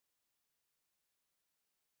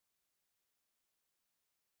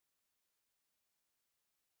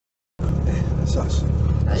That's us.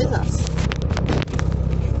 That is us.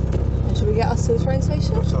 And should we get us to the train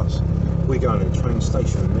station? That's us. We're going to the train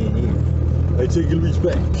station, me and you. They take it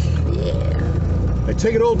back. Yeah. They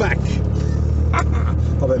take it all back. I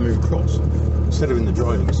better move across. Instead of in the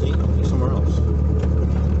driving seat, I'll be somewhere else.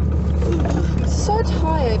 So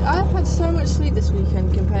tired. I've had so much sleep this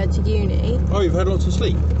weekend compared to uni. Oh, you've had lots of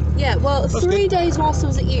sleep? Yeah, well, That's 3 good. days whilst I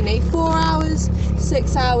was at uni. 4 hours,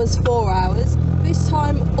 6 hours, 4 hours. This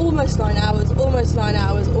time, almost 9 hours, almost 9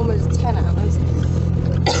 hours, almost 10 hours.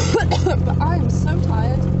 But I'm so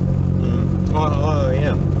tired. Oh,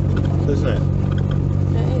 yeah. Isn't it?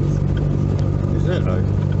 It is. Isn't it, though?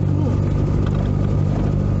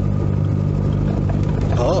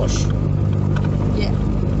 Harsh. Yeah.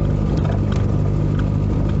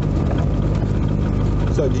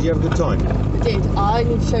 So, did you have a good time? I did. I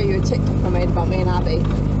need to show you a TikTok I made about me and Abby.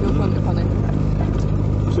 You'll find it funny.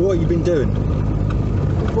 So, what have you been doing?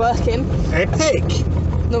 Working. Epic!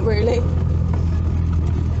 Not really.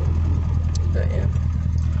 But yeah.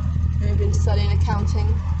 I've been studying accounting.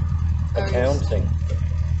 Accounting.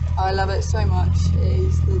 I love it so much. It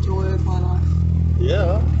is the joy of my life.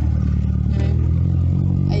 Yeah. You know,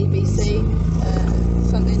 ABC,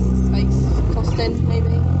 something space costing maybe. I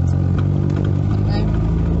don't know.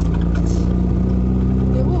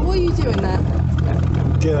 Yeah, what are you doing there?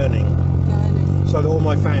 Gurning. Gurning. So that all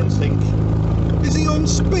my fans think, is he on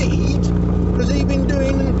speed? Has he been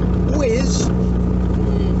doing whiz?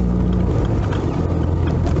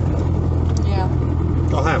 Yeah.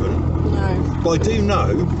 I haven't. No. But I do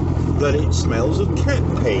know that it smells of cat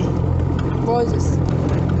pee. What is this?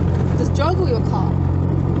 Does drug or your car?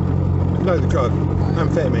 No, the drug.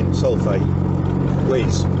 Amphetamine, sulfate,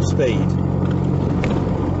 whiz, speed.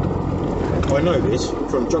 I know this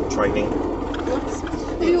from drug training. Nice.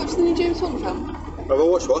 Have you watched the new James Bond film? Have I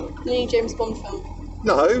watched what? The new James Bond film.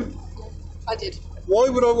 No. I did. Why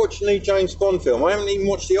would I watch a new James Bond film? I haven't even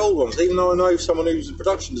watched the old ones, even though I know someone who's a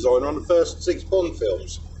production designer on the first 6 Bond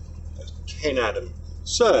films. That's Ken Adam.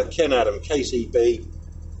 Sir Ken Adam, KCB.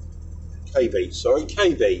 KB, sorry,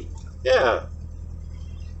 KB. Yeah.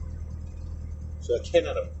 Sir Ken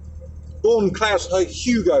Adam. Born Klaus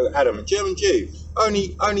Hugo Adam, German Jew.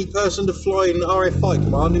 Only person to fly in RAF Fight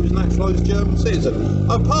Command who was naturalised German citizen.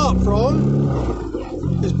 Apart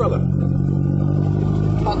from his brother.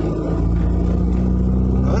 Fun.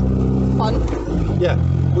 Huh? Fun. Yeah,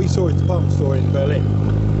 we saw his department store in Berlin.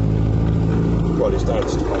 Well, his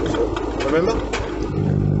dad's department store. Remember?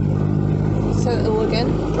 Say it all again.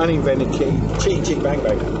 And he invented Chee Bang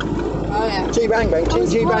Bang. Oh yeah. Chee Bang Bang,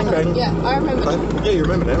 Chee Bang Bang. Yeah, I remember that. Yeah, you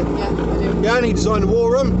remember now. Yeah, I do. Yeah, and he designed the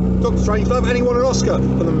War Room, Dr. Strangelove, and he won an Oscar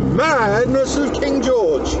for the madness of King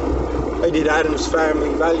George. They did Adam's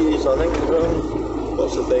Family Values, I think, as well.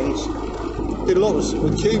 Lots of things. Did a lot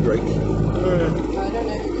with Kubrick. I don't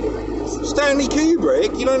know who Kubrick is. Stanley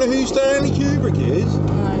Kubrick? You don't know who Stanley Kubrick is?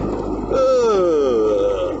 No.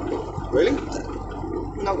 Really?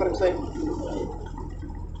 Not got a clue.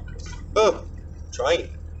 Oh, train.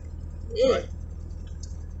 Yeah.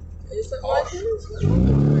 Is that my thing?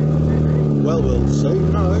 Well, we'll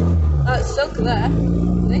soon know. That's Silk there, I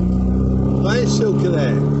think. There's Silka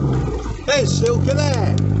there. There's Silka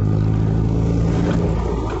there.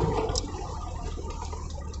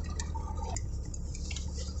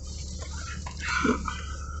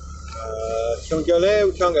 Can we go there?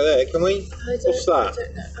 We can't go there, can we? What's that?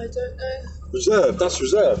 I don't know. Reserved. That's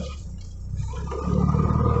reserved.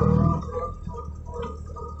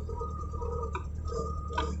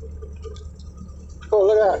 Oh,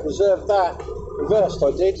 look at that. Reserved that. Reversed,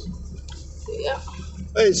 I did. Yeah.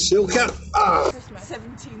 There's Silka. Ah.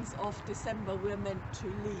 17th of December we're meant to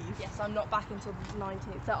leave. Yes, I'm not back until the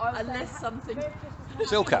 19th. So Unless something...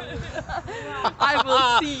 Silka. I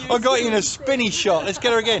will see you I got you in a soon. spinny shot. Let's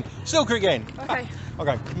get her again. Silka again. Okay.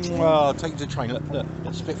 Okay. Well, take you to the train. Look,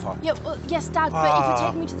 Spitfire. Yeah, well, yes, Dad, but if you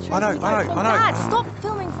take me to the train... I know. Dad, stop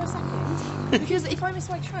filming for a second. Because if I miss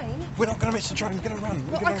my train... We're not going to miss the train. We're going to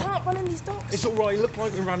run. Well, I can't run in these docks. It's all right. Look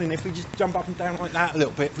like we're running if we just jump up and down like that a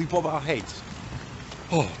little bit. If we bob our heads.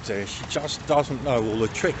 Oh dear, she just doesn't know all the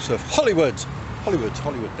tricks of Hollywood. Hollywood.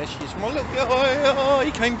 There she is. My little guy.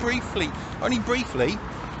 He came briefly, only briefly,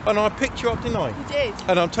 and I picked you up, didn't I? You did.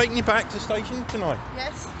 And I'm taking you back to the station tonight.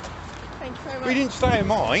 Yes. Thank you very much. We didn't stay in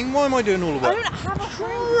mine. Why am I doing all the I work? don't have a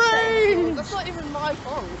train. That's not even my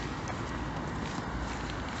fault.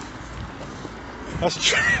 That's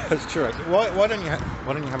true. That's true. Why don't you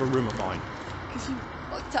have a room at mine? Because you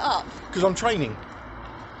locked it up. Because I'm training.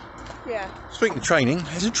 Yeah. Speaking of training,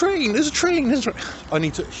 there's a train. I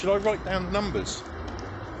need to. Should I write down the numbers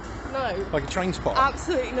No. like a train spotter?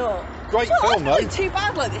 Absolutely not. Great Well, film I though. don't look too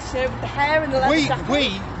bad like this, you know, with the hair and the leather jacket.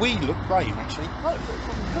 We look great actually. I look pretty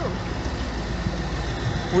fucking cool.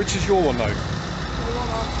 Which is your one though? We're on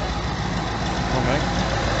our set. Okay.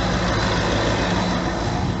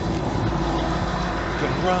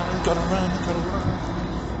 Gotta run, gotta run, gotta run.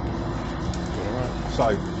 Gotta run. So,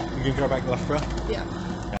 you can go back left, bro. Yeah.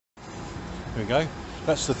 There we go.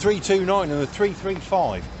 That's the 329 and the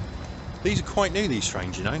 335. These are quite new, these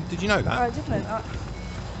trains, you know. Did you know that? I did know that.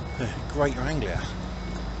 Greater Anglia.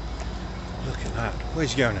 Look at that.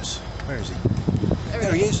 Where's Jonas? Where is he?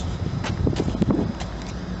 There he is.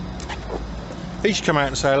 He should come out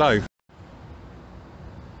and say hello.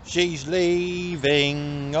 She's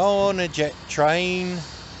leaving on a jet train.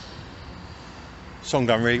 Song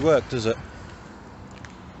don't really work, does it?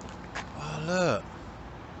 Oh look.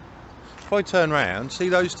 If I turn round, see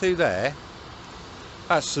those two there?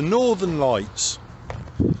 That's the Northern Lights.